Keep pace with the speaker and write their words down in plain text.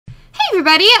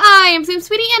everybody, I am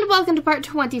simsweetie and welcome to part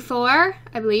 24,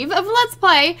 I believe, of Let's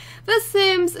Play The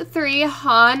Sims 3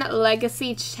 Han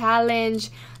Legacy Challenge.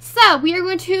 So, we are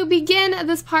going to begin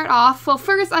this part off. Well,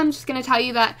 first I'm just going to tell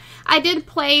you that I did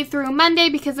play through Monday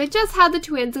because I just had the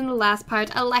twins in the last part,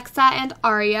 Alexa and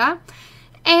Aria.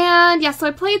 And yeah, so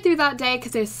I played through that day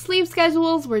because their sleep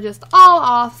schedules were just all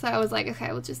off, so I was like,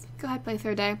 okay, we'll just go ahead and play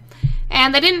through a day.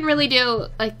 And they didn't really do,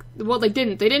 they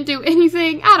didn't do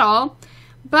anything at all.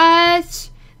 But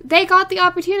they got the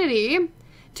opportunity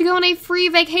to go on a free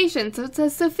vacation. So it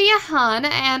says Sophia Han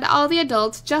and all the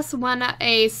adults just won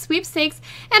a sweepstakes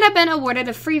and have been awarded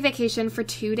a free vacation for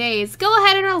 2 days. Go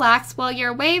ahead and relax while you're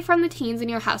away from the teens in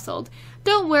your household.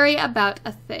 Don't worry about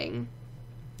a thing.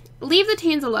 Leave the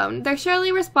teens alone. They're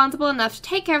surely responsible enough to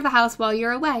take care of the house while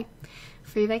you're away.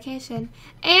 Free vacation.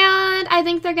 And I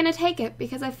think they're going to take it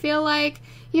because I feel like,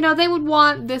 you know, they would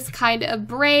want this kind of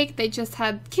break. They just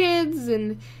had kids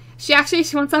and she wants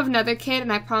to have another kid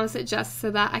and I promised it just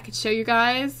so that I could show you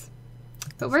guys.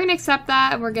 But we're going to accept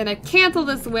that and we're going to cancel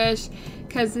this wish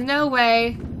because no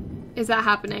way is that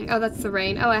happening. Oh, that's the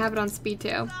rain. Oh, I have it on speed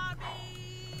too.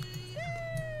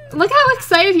 Look how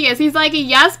excited he is. He's like,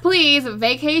 yes, please,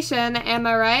 vacation. Am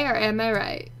I right or am I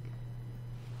right?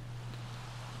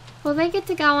 Well, they get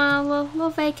to go on a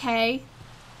little vacay.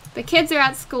 The kids are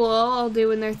at school, all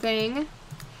doing their thing.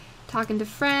 Talking to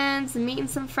friends, meeting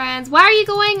some friends. Why are you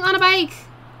going on a bike?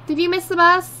 Did you miss the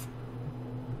bus?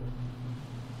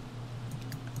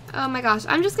 Oh my gosh,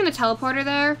 I'm just gonna teleport her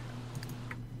there.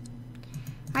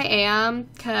 I am,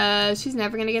 because she's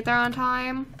never gonna get there on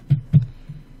time.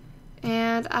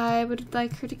 And I would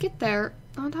like her to get there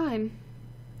on time.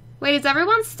 Wait, is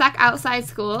everyone stuck outside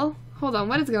school? Hold on,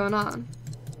 what is going on?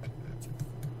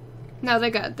 No,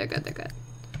 they're good. They're good. They're good.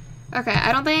 Okay,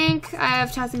 I don't think I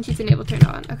have testing cheats enabled turned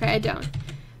on. Okay, I don't.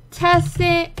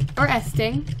 Testing or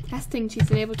esting. Esting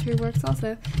cheats enabled true works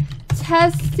also.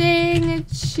 Testing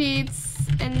cheats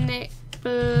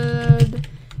enabled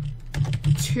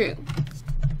true.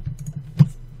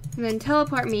 And then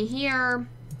teleport me here.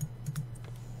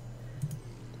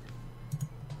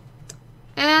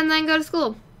 And then go to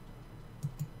school.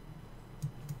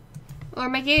 Or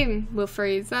my game will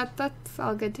freeze. That's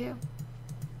all good too.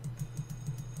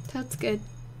 That's good.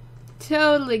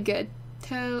 Totally good.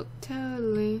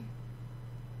 Totally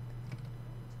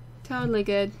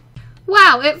good.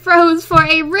 Wow, it froze for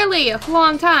a really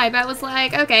long time. I was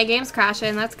like, okay, game's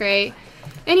crashing. That's great.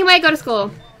 Anyway, go to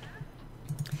school.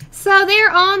 So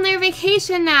they're on their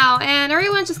vacation now, and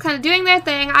everyone's just kind of doing their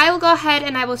thing. I will go ahead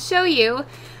and I will show you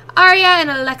Aria and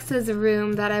Alexa's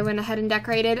room that I went ahead and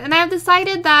decorated. And I have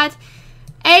decided that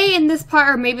A, in this part,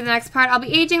 or maybe the next part, I'll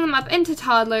be aging them up into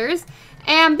toddlers.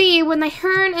 And B, when they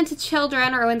turn into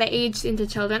children, or when they age into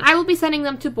children, I will be sending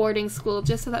them to boarding school,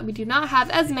 just so that we do not have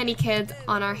as many kids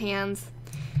on our hands.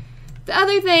 The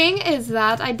other thing is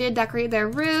that I did decorate their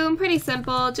room. Pretty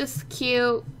simple, just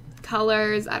cute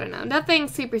colors. I don't know, nothing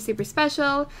super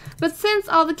special. But since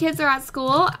all the kids are at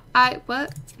school,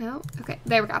 Okay,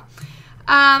 there we go.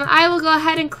 I will go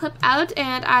ahead and clip out,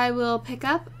 and I will pick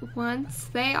up once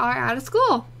they are out of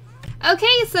school.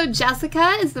 Okay, so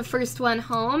Jessica is the first one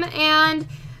home, and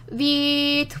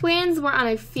the twins were on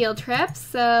a field trip,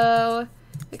 so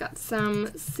I got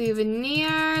some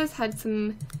souvenirs, had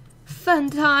some fun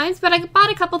times, but I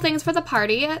bought a couple things for the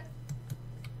party.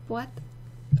 What?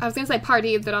 I was gonna say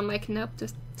party, but I'm like, nope,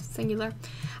 just singular.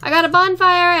 I got a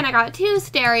bonfire, and I got 2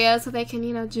 stereos so they can,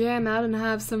 you know, jam out and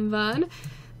have some fun.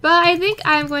 But I think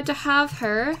I'm going to have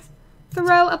her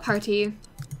throw a party.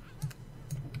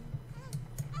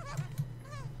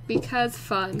 Because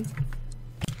fun.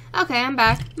 Okay, I'm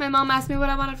back. My mom asked me what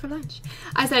I wanted for lunch.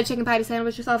 I said a chicken patty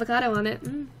sandwich with avocado on it.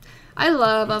 I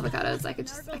love avocados. I could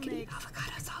eat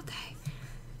avocados all day.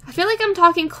 I feel like I'm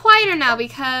talking quieter now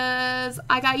because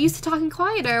I got used to talking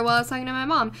quieter while I was talking to my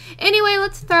mom. Anyway,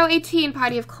 let's throw a teen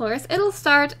party, of course. It'll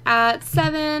start at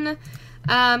 7.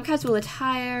 Casual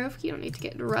attire. You don't need to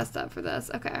get dressed up for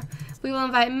this. Okay. We will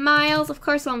invite Miles. Of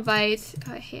course we'll invite...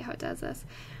 Oh, I hate how it does this.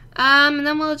 And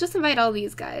then we'll just invite all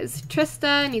these guys.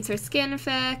 Trista needs her skin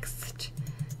fixed.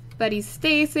 Buddy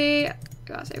Stacy.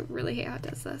 Gosh, I really hate how it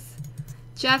does this.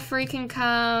 Jeffrey can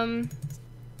come.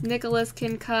 Nicholas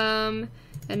can come.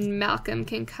 And Malcolm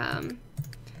can come.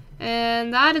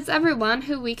 And that is everyone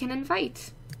who we can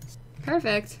invite.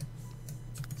 Perfect.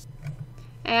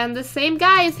 And the same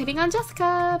guy is hitting on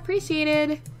Jessica.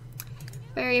 Appreciated.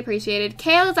 Very appreciated.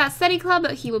 Kale is at study club,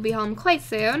 but he will be home quite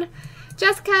soon.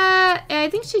 Jessica, I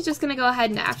think she's just going to go ahead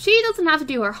and nap. She doesn't have to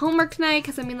do her homework tonight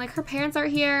because, I mean, like, her parents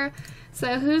aren't here.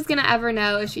 So who's gonna ever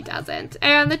know if she doesn't?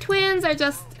 And the twins are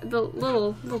just the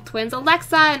little twins.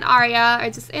 Alexa and Arya are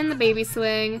just in the baby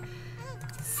swing,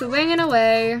 swinging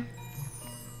away,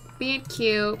 being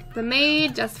cute. The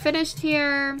maid just finished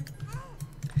here.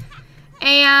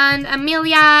 And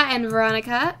Amelia and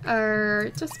Veronica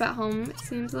are just about home, it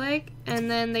seems like.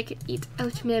 And then they could eat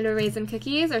oatmeal raisin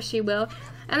cookies, or she will.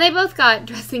 And they both got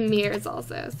dressing mirrors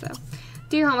also, so.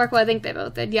 Do your homework. Well, I think they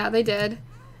both did. Yeah, they did.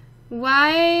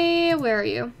 Why? Where are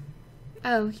you?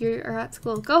 Oh, you're at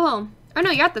school. Go home. Oh, no,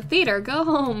 you're at the theater. Go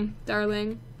home,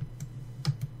 darling.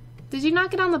 Did you not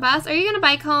get on the bus? Are you going to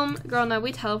bike home? Girl, no,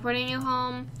 we teleporting you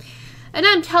home. And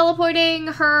I'm teleporting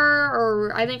her,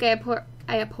 or I think I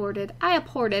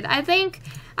think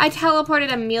I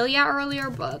teleported Amelia earlier,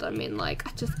 but I mean, like,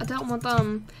 I don't want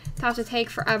them to have to take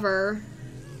forever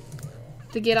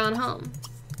to get on home,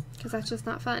 because that's just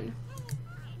not fun.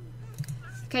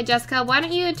 Okay, Jessica, why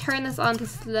don't you turn this on to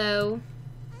slow?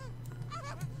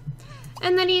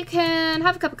 And then you can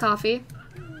have a cup of coffee.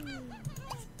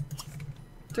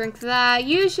 Drink that.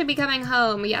 You should be coming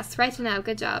home. Yes, right now.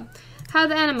 Good job. How are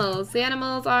the animals? The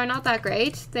animals are not that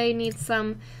great. They need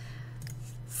some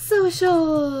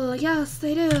social. Yes,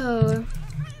 they do.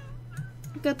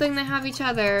 Good thing they have each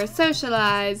other.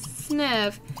 Socialize.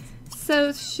 Sniff.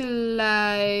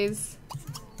 Socialize.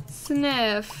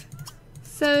 Sniff.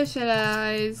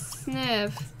 Socialize.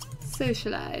 Sniff.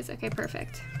 Socialize. Okay,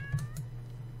 perfect.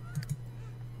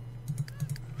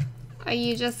 Are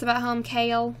you just about home,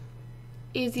 Kale?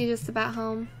 Is you just about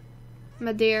home,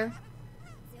 my dear?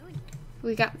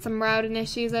 We got some routing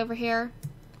issues over here.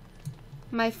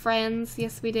 My friends,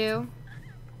 yes we do.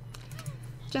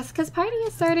 Jessica's party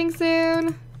is starting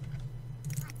soon.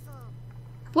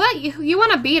 What? You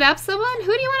want to beat up someone?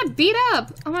 Who do you want to beat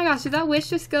up? Oh my gosh, did that wish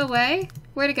just go away?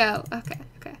 Where'd it go? Okay,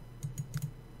 okay.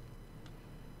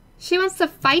 She wants to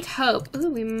fight Hope. Ooh,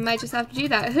 we might just have to do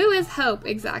that. Who is Hope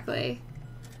exactly?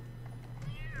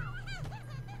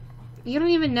 You don't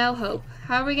even know Hope.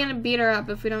 How are we gonna beat her up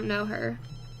if we don't know her?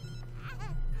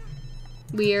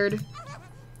 Weird.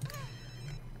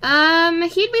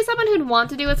 He'd be someone who'd want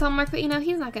to do his homework, but you know,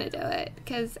 he's not gonna do it,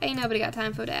 because ain't nobody got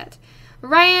time for that.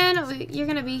 Ryan, you're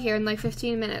gonna be here in like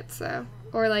 15 minutes, so,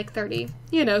 or like 30.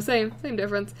 You know, same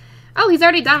difference. Oh, he's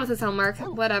already done with his homework.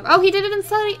 Whatever. Oh, he did it in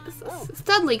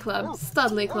Studley Club.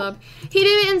 Studley Club. He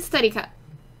did it in Study Cut.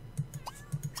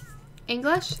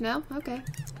 English? No? Okay.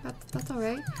 That's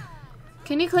alright.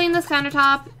 Can you clean this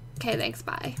countertop? Okay, thanks,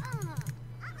 bye.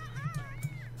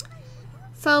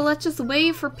 So let's just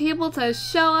wait for people to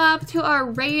show up to our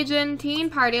raging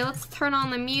teen party. Let's turn on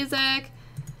the music.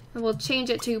 And we'll change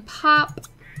it to pop.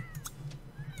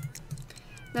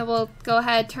 Then we'll go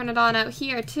ahead, turn it on out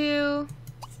here too.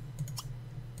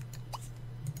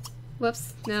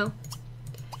 Whoops, no.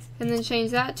 And then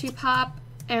change that to pop.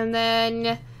 And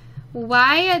then,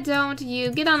 why don't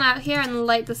you get on out here and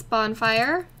light this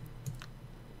bonfire?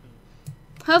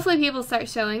 Hopefully people start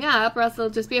showing up, or else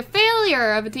it'll just be a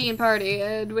failure of a teen party,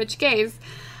 in which case,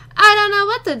 I don't know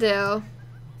what to do.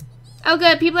 Oh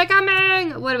good, people are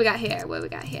coming! What do we got here? What do we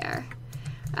got here?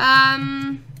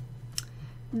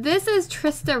 This is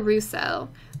Trista Russo,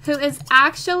 who is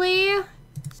actually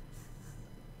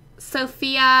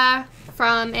Sophia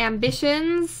from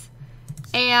Ambitions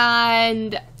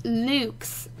and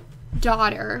Luke's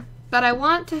daughter. But I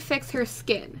want to fix her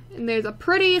skin, and there's a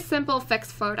pretty simple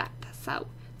fix for that. So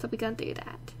we're gonna do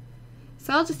that.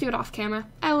 So I'll just do it off camera.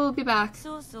 I will be back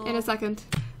in a second.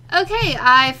 Okay,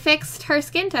 I fixed her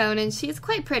skin tone, and she's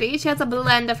quite pretty. She has a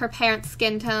blend of her parents'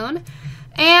 skin tone.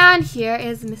 And here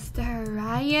is Mr.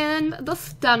 Ryan the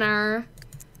Stunner.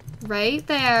 Right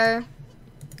there.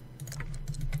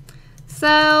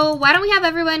 So why don't we have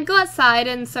everyone go outside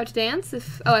and start to dance?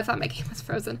 Oh, I thought my game was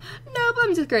frozen. Nope,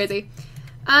 I'm just crazy.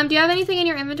 Do you have anything in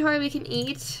your inventory we can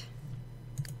eat?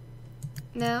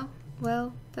 No?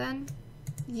 Well, then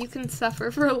you can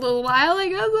suffer for a little while, I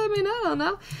guess. I mean, I don't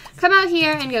know. Come out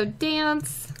here and go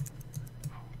dance.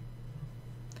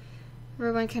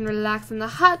 Everyone can relax in the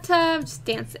hot tub. Just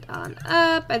dance it on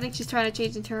up. I think she's trying to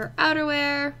change into her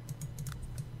outerwear.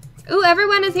 Ooh,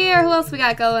 everyone is here. Who else we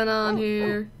got going on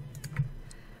here?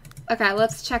 Okay,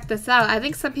 let's check this out. I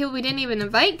think some people we didn't even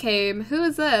invite came. Who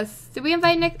is this? Did we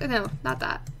invite Nick? No, not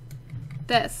that.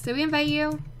 This. Did we invite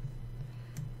you?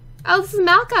 Oh, this is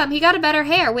Malcolm. He got a better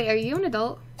hair. Wait, are you an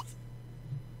adult?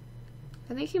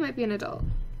 I think he might be an adult.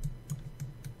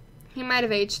 He might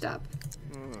have aged up.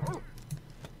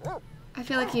 I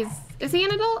feel like he's... Is he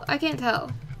an adult? I can't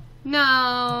tell.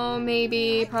 No,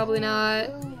 maybe. Probably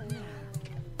not.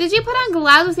 Did you put on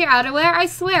gloves with your outerwear? I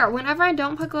swear, whenever I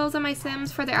don't put gloves on my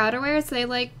Sims for their outerwear,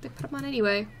 they put them on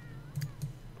anyway.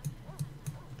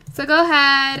 So go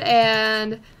ahead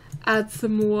and add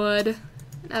some wood.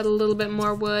 Add a little bit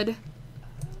more wood.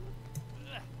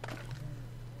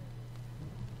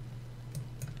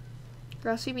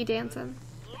 Girl, she be dancing.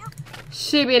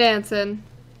 She be dancing.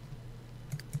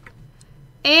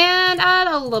 And add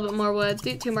a little bit more wood.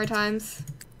 Do it 2 more times.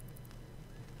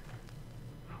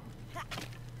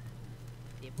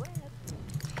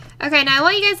 Okay, now I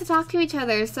want you guys to talk to each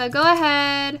other. So go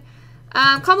ahead.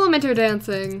 Compliment her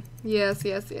dancing. Yes,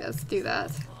 yes, yes. Do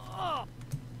that. Oh,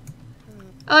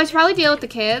 I should probably deal with the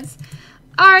kids.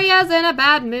 Arya's in a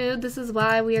bad mood. This is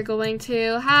why we are going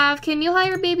to have... Can you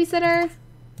hire a babysitter?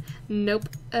 Nope.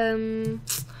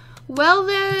 Well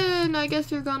then, I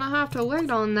guess you're gonna have to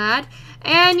work on that.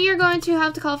 And you're going to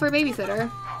have to call for a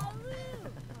babysitter.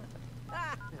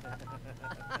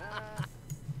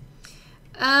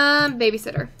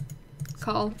 Babysitter.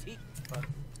 Call.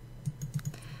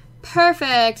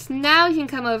 Perfect. Now you can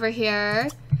come over here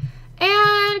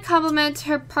and compliment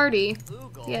her party.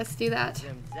 Yes, do that.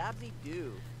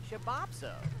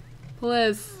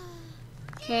 Please.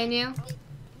 Can you?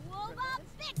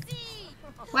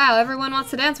 Wow, everyone wants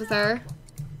to dance with her.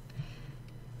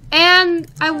 And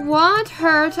I want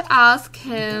her to ask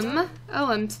him... Oh,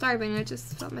 I'm starving. I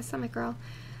just felt my stomach growl.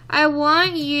 I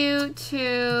want you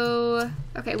to...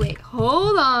 Okay, wait.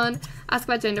 Hold on. Ask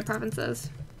about gender preferences.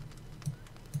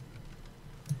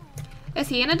 Is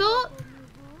he an adult?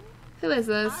 Who is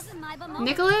this?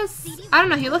 Nicholas? I don't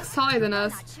know. He looks taller than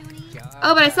us.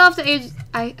 Oh, but I still have to age...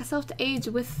 I still have to age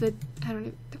with the... I don't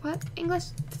know... What? English?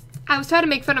 I was trying to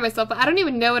make fun of myself, but I don't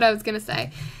even know what I was going to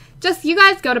say. Just, you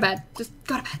guys, go to bed. Just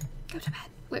go to bed. Go to bed.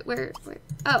 Wait, where?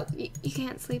 Oh, you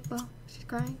can't sleep well. She's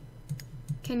crying.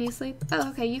 Can you sleep? Oh,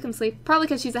 okay, you can sleep. Probably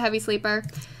because she's a heavy sleeper.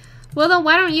 Well, then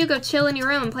why don't you go chill in your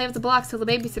room and play with the blocks till the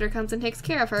babysitter comes and takes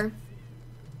care of her?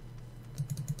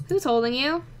 Who's holding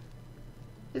you?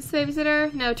 Is the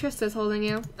babysitter? No, Trista's holding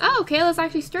you. Oh, Kayla's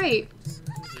actually straight.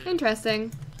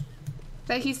 Interesting.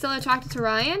 But he's still attracted to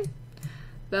Ryan?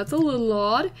 That's a little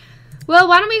odd. Well,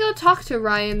 why don't we go talk to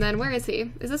Ryan then? Where is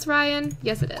he? Is this Ryan?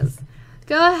 Yes, it is.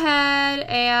 Go ahead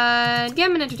and give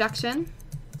him an introduction.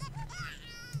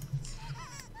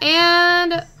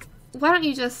 And why don't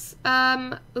you just,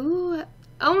 ooh,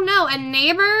 oh no, a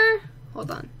neighbor, hold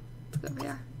on, let's go over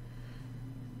here.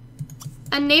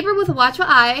 A neighbor with a watchful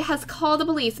eye has called the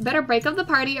police. Better break up the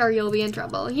party or you'll be in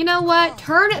trouble. You know what?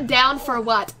 Turn down for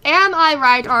what? Am I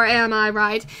right or am I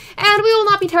right? And we will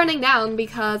not be turning down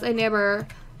because a neighbor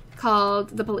called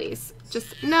the police.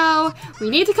 Just no, we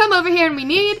need to come over here and we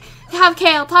need to have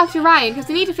Kale talk to Ryan because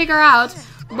we need to figure out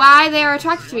why they are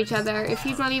attracted to each other if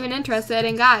he's not even interested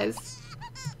in guys.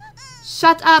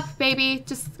 Shut up, baby.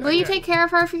 Just, will you take care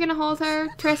of her if you're gonna hold her?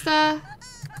 Trista?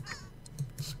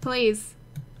 Please.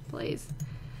 Please.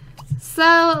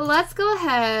 So, let's go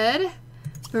ahead.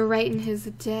 Brighten his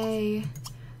day.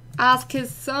 Ask his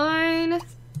sign.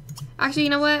 Actually, you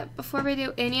know what? Before we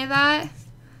do any of that,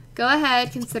 go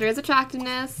ahead, consider his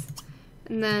attractiveness,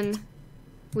 and then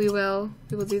we will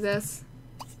do this.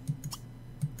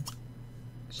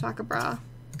 Shaka bra.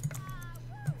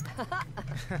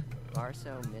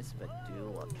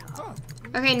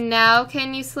 Okay, now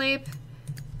can you sleep,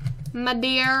 my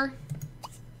dear?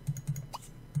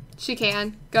 She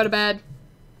can. Go to bed.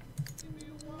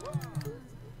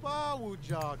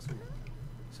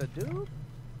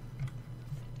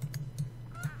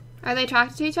 Are they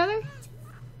attracted to each other?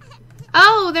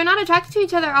 Oh, they're not attracted to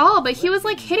each other at all, but he was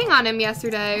like hitting on him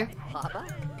yesterday.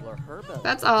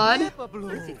 That's odd.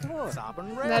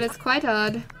 That is quite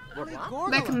odd.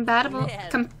 They're compatible.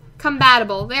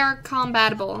 Compatible. They are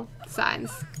compatible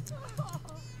signs.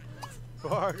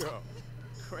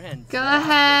 Go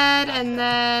ahead and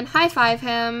then high five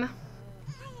him.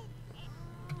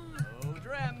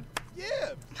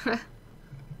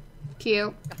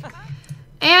 Cute.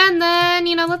 And then,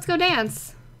 you know, let's go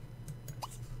dance.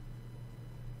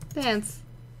 Dance.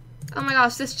 Oh my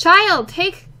gosh, this child,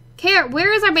 take care.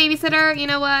 Where is our babysitter? You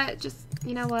know what? Just,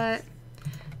 you know what?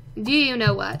 Do you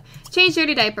know what? Change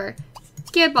dirty diaper.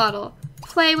 Get bottle.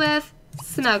 Play with.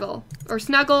 Snuggle. Or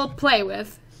snuggle, play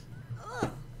with.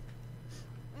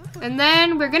 And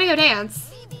then we're gonna go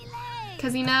dance.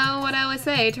 Because you know what I always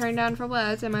say, turn down for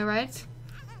what? Am I right?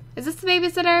 Is this the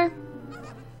babysitter?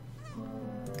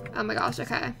 Oh my gosh,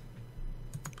 okay.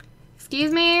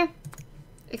 Excuse me?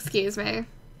 Excuse me.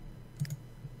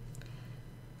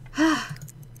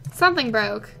 Something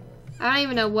broke. I don't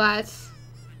even know what.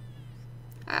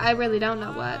 I really don't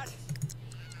know what.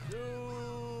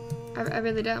 I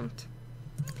really don't.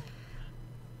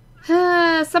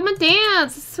 Someone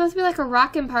dance! It's supposed to be like a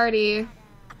rockin' party.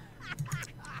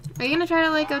 Are you gonna try to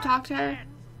like go talk to her?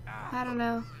 I don't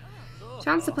know. She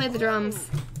wants to play the drums.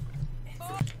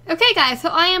 Okay guys, so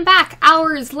I am back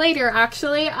hours later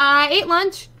actually. I ate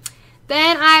lunch,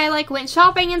 then I like went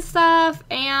shopping and stuff,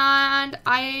 and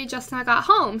I just now got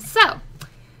home. So,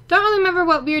 don't really remember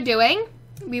what we were doing.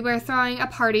 We were throwing a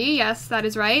party, yes, that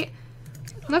is right.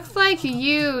 Looks like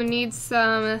you need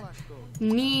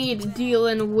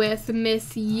dealing with,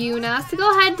 Miss Yuna. So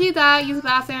go ahead, do that, use the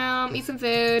bathroom, eat some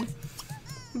food.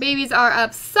 Babies are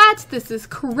upset, this is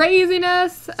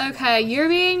craziness. Okay, you're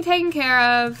being taken care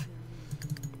of.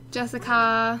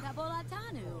 Jessica.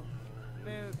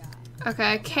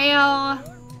 Okay, Kale.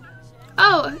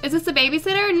 Oh, is this the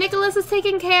babysitter? Nicholas is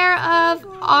taking care of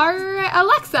our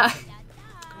Alexa.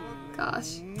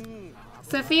 Gosh.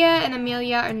 Sophia and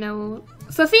Amelia are no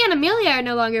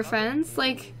longer friends.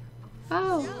 Like,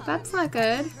 oh, that's not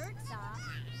good.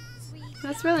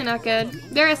 That's really not good.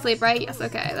 They're asleep, right? Yes,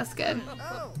 okay, that's good.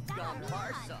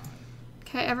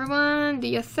 Okay, everyone, do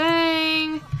your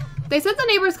thing. They said the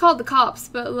neighbors called the cops,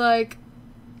 but like,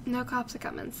 no cops are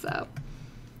coming, so,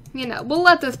 you know, we'll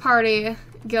let this party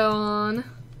go on.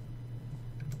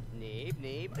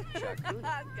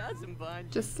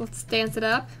 Just let's dance it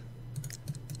up.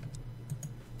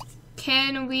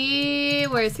 Can we,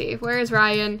 where is he? Where is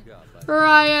Ryan?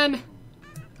 Ryan!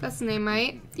 That's the name,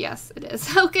 right? Yes, it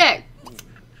is. Okay.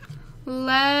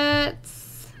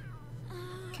 Let's,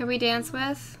 can we dance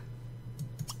with?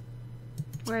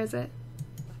 Where is it?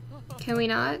 Can we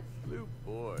not?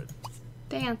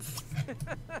 Dance.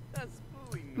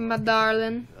 My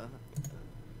darling.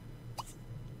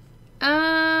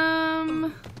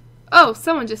 Oh,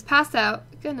 someone just passed out.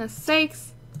 Goodness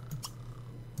sakes.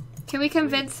 Can we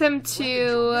convince him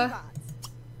to...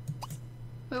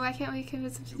 Wait, why can't we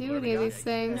convince him to do any of these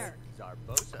things?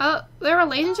 Oh, their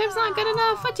relationship's not good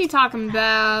enough? What are you talking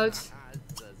about?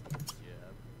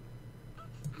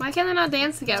 Why can't they not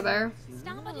dance together?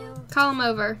 Call him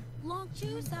over.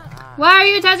 Why are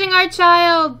you touching our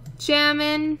child,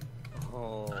 Jamin?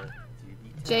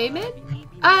 Jamin?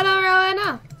 I don't really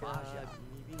know.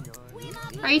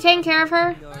 Are you taking care of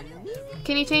her?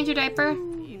 Can you change your diaper?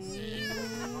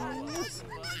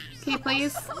 Can you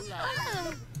please?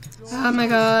 Oh my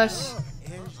gosh.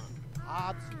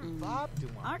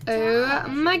 Oh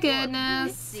my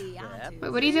goodness.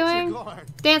 Wait, what are you doing?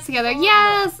 Dance together.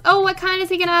 Yes! Oh, what kind is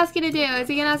he gonna ask you to do? Is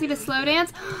he gonna ask you to slow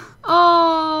dance?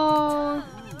 Oh.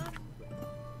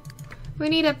 We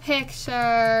need a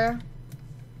picture.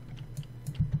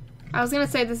 I was gonna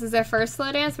say this is their first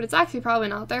slow dance, but it's actually probably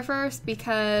not their first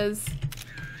because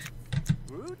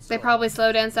they probably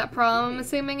slow danced at prom, I'm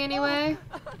assuming anyway.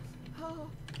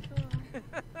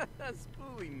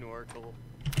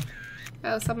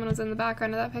 Oh, someone was in the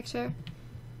background of that picture.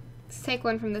 Let's take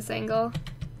one from this angle.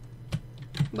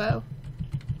 Whoa.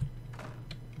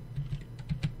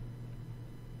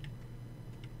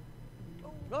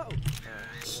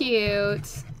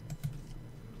 Cute.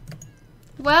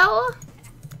 Well,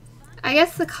 I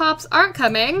guess the cops aren't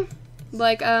coming.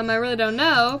 Like, I really don't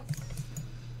know.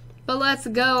 But let's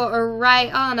go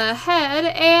right on ahead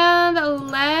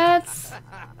and let's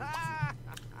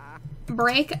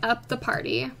break up the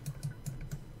party.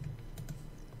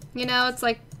 You know, it's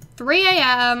like 3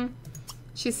 a.m.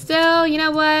 She's still, you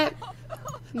know what?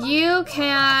 You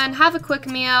can have a quick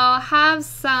meal, have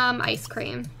some ice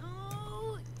cream.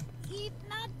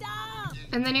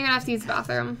 And then you're gonna have to use the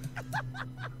bathroom.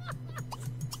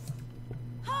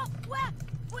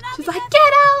 She's like,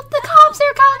 get out! The cops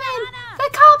are coming! The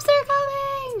cops are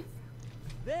coming!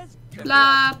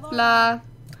 Blah, blah.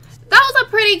 That was a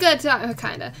pretty good time,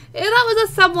 kinda. That was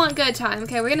a somewhat good time.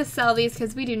 Okay, we're gonna sell these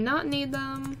because we do not need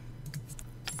them.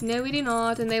 No, we do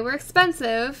not, and they were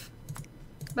expensive.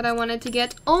 But I wanted to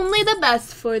get only the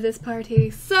best for this party,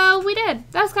 so we did.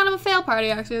 That was kind of a fail party,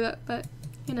 actually, but,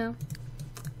 you know.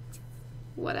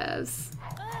 Whatevs.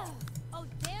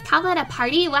 Call it a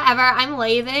party? Whatever, I'm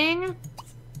leaving.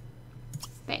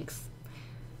 Thanks.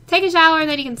 Take a shower and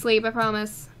then you can sleep, I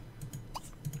promise.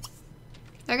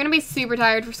 They're gonna be super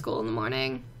tired for school in the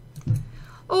morning.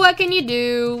 What can you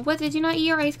do? What, did you not eat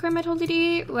your ice cream I told you to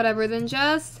eat? Whatever, then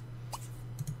just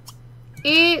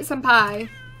eat some pie.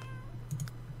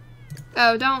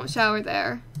 Oh, don't shower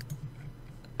there.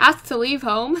 Ask to leave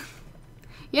home.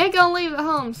 You ain't gonna leave at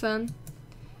home, son.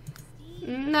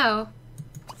 No.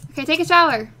 Okay, take a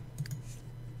shower.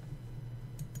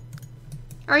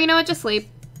 Or you know what, just sleep.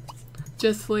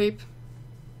 Just sleep.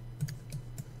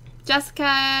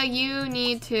 Jessica, you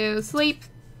need to sleep.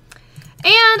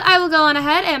 And I will go on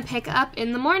ahead and pick up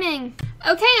in the morning.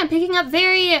 Okay, I'm picking up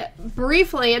very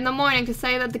briefly in the morning to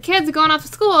say that the kids are going off to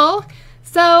school.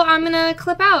 So I'm gonna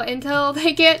clip out until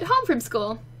they get home from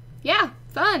school. Yeah,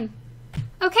 fun.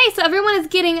 Okay, so everyone is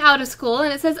getting out of school,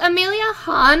 and it says Amelia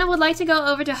Han would like to go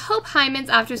over to Hope Hyman's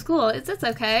after school. Is this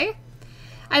okay?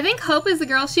 I think Hope is the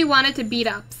girl she wanted to beat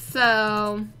up,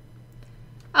 so...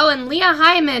 Oh, and Leah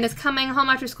Hyman is coming home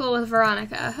after school with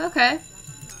Veronica. Okay.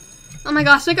 Oh my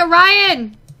gosh, look at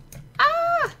Ryan!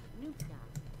 Ah!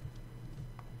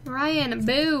 Ryan,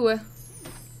 boo.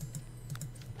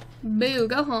 Boo,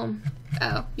 go home.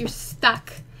 Oh, you're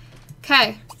stuck.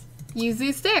 Okay, use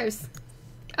these stairs.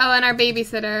 Oh, and our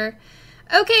babysitter.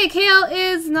 Okay, Kale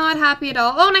is not happy at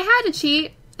all. Oh, and I had to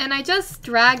cheat, and I just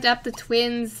dragged up the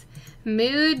twins'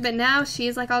 mood, but now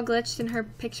she's like all glitched and her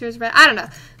picture's red. I don't know,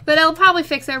 but it'll probably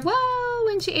fix her, whoa,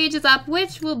 when she ages up,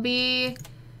 which will be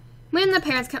when the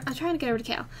parents come. I'm trying to get over to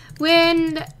Kale.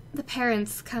 When the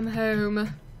parents come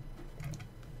home.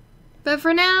 But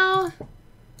for now,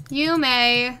 you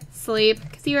may sleep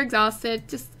because you're exhausted.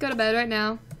 Just go to bed right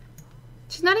now.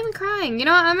 She's not even crying. You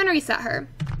know what? I'm going to reset her.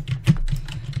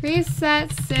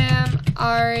 Reset Sim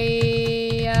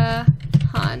Aria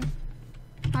Han.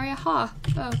 Aria Ha.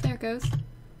 Oh, there it goes.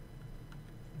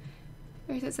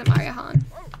 Reset Sim Aria Han.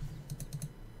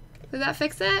 Did that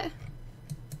fix it?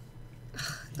 Ugh,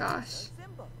 gosh.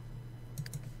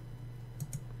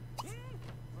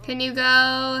 Can you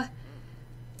go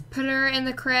put her in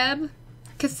the crib?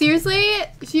 Because seriously,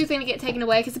 she was going to get taken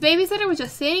away because the babysitter was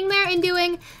just sitting there and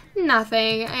doing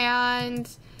nothing. And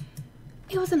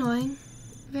it was annoying.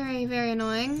 Very, very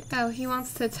annoying. Oh, he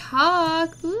wants to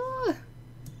talk. Ooh.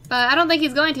 But I don't think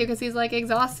he's going to because he's like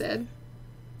exhausted.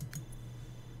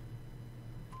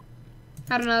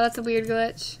 I don't know, that's a weird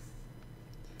glitch.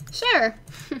 Sure.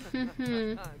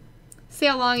 See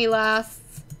how long he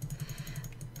lasts.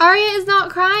 Arya is not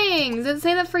crying. Does it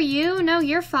say that for you? No,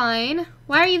 you're fine.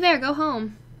 Why are you there? Go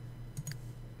home.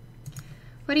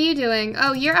 What are you doing?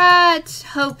 Oh, you're at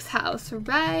Hope's house,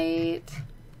 right?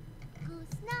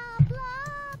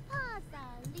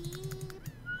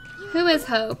 Who is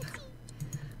Hope?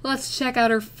 Let's check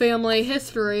out her family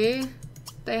history.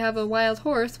 They have a wild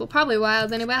horse. Well, probably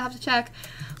wild anyway. I'll have to check.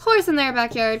 Horse in their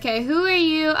backyard. Okay, who are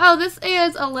you? Oh, this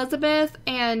is Elizabeth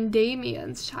and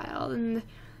Damien's child. And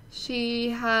she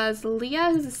has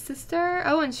Leah, who's a sister.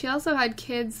 Oh, and she also had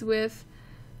kids with...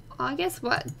 Oh, I guess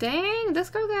what? Dang, this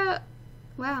girl got...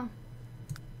 Wow.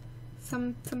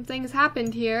 Some things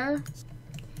happened here.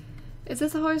 Is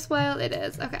this a horse wild? It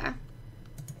is. Okay.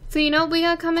 So you know what we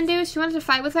gotta come and do? She wanted to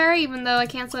fight with her, even though I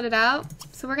canceled it out.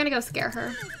 So we're gonna go scare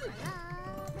her.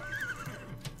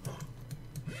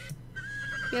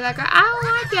 Be like, girl, I don't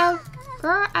like you.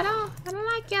 Girl, I don't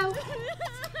like you.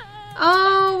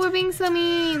 Oh, we're being so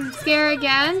mean. Scare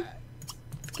again.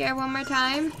 Scare one more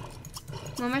time.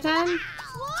 One more time.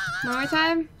 One more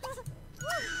time.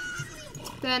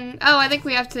 Then, oh, I think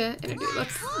we have to introduce.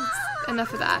 Let's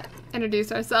enough of that. Introduce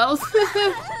ourselves.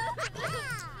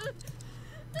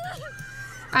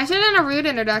 I should have done a rude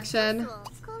introduction.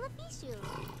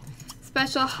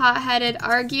 Special hot-headed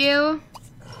argue.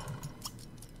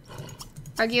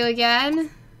 Argue again.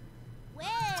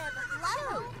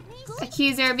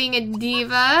 Accuse her of being a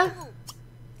diva.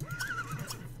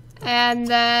 And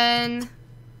then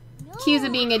accuse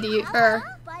of being a diva.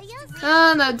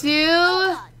 Oh no,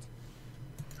 do.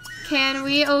 Can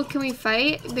we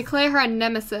fight? Declare her a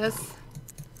nemesis.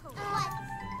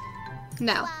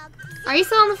 No. Are you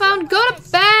still on the phone? Go to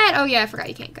bed! Oh yeah, I forgot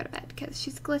you can't go to bed because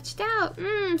she's glitched out.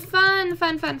 Fun,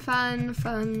 fun, fun, fun,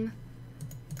 fun.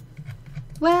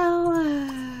 Well,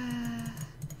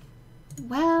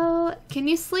 can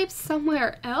you sleep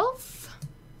somewhere else?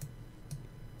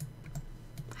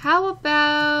 How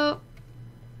about...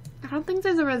 I don't think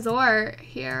there's a resort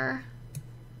here.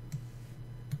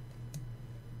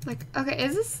 Like, okay,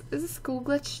 is this school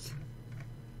glitched?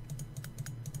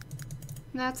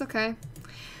 No, it's okay.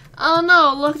 Oh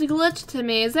no, it looked glitched to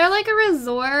me. Is there like a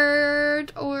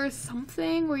resort or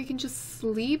something where you can just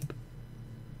sleep?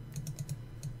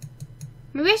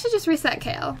 Maybe I should just reset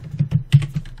Kale.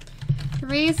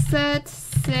 Reset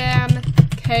Sam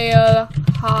Kale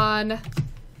Han.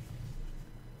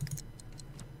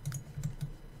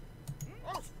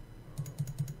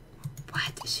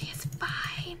 What? She is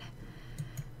fine.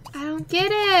 I don't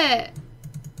get it.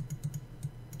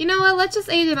 You know what? Let's just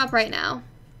age him up right now.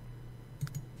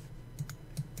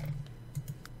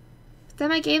 Then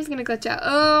my game's gonna glitch out.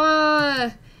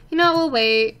 Oh, you know what? We'll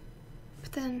wait.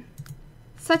 But then,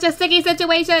 such a sticky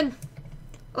situation.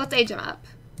 Let's age him up.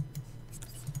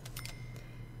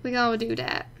 We gonna do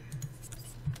that.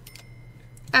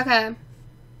 Okay.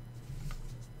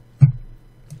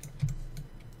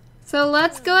 So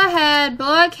let's go ahead,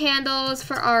 blow out candles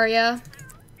for Arya.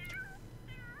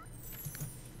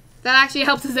 That actually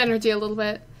helps his energy a little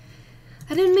bit.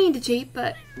 I didn't mean to cheat,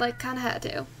 but, like, kind of had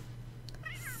to.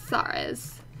 Sorry.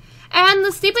 And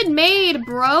the stupid maid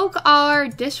broke our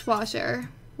dishwasher,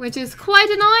 which is quite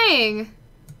annoying.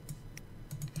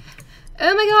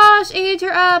 Oh my gosh, age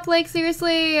her up. Like,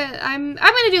 seriously, I'm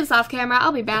gonna do this off camera.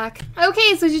 I'll be back.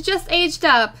 Okay, so she just aged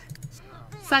up.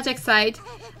 Such excite.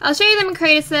 I'll show you them in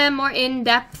Create a Sim more in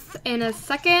depth in a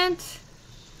second.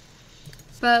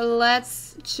 But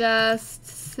let's just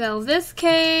sell this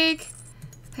cake.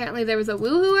 Apparently there was a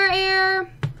woohooer error.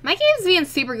 My game's being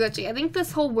super glitchy. I think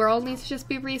this whole world needs to just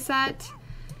be reset.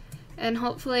 And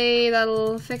hopefully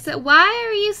that'll fix it. Why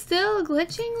are you still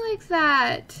glitching like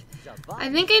that? I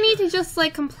think I need to just,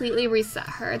 like, completely reset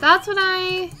her. That's what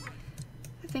I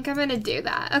think I'm gonna do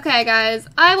that. Okay, guys,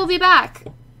 I will be back.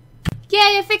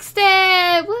 Yay, I fixed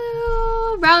it!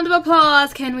 Woo! Round of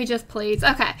applause. Can we just please?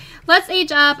 Okay, let's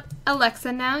age up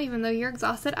Alexa now, even though you're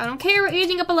exhausted. I don't care. We're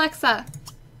aging up Alexa.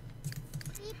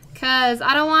 Because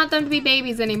I don't want them to be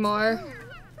babies anymore.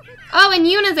 Oh, and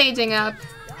Yuna's aging up.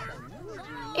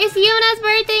 It's Yuna's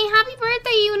birthday. Happy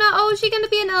birthday, Yuna. Oh, is she going to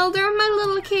be an elder? My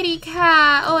little kitty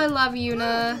cat. Oh, I love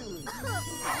Yuna.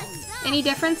 Any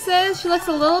differences? She looks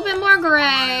a little bit more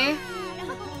gray.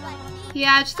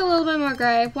 Yeah, just a little bit more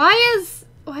gray. Why is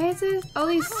this all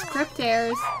these script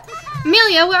errors?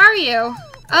 Amelia, where are you?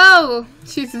 Oh,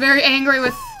 she's very angry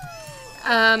with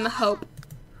Hope.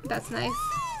 That's nice.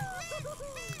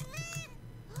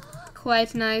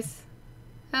 Quite nice.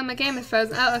 Oh, my game is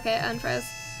frozen. Oh, okay, unfroze.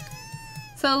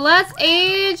 So let's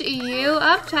age you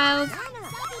up, child.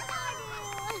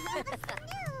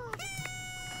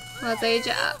 Let's age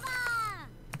you up.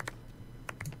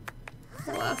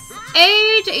 Let's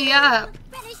age you up.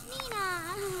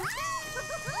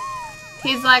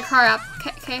 He's like, hurry up.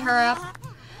 Okay, hurry up.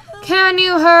 Can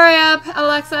you hurry up,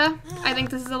 Alexa? I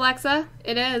think this is Alexa.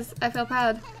 It is. I feel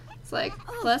proud. It's like,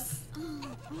 plus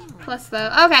though.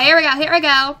 Okay, here we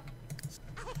go.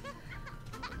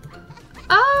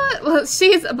 Oh, well,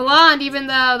 she's blonde, even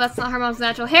though that's not her mom's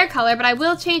natural hair color, but I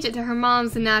will change it to her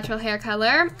mom's natural hair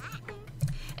color.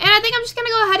 And I think I'm just gonna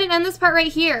go ahead and end this part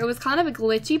right here. It was kind of a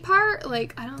glitchy part.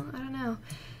 Like, I don't know.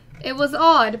 It was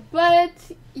odd, but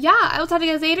yeah, I will talk to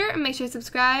you guys later, and make sure to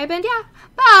subscribe, and yeah,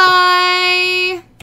 bye!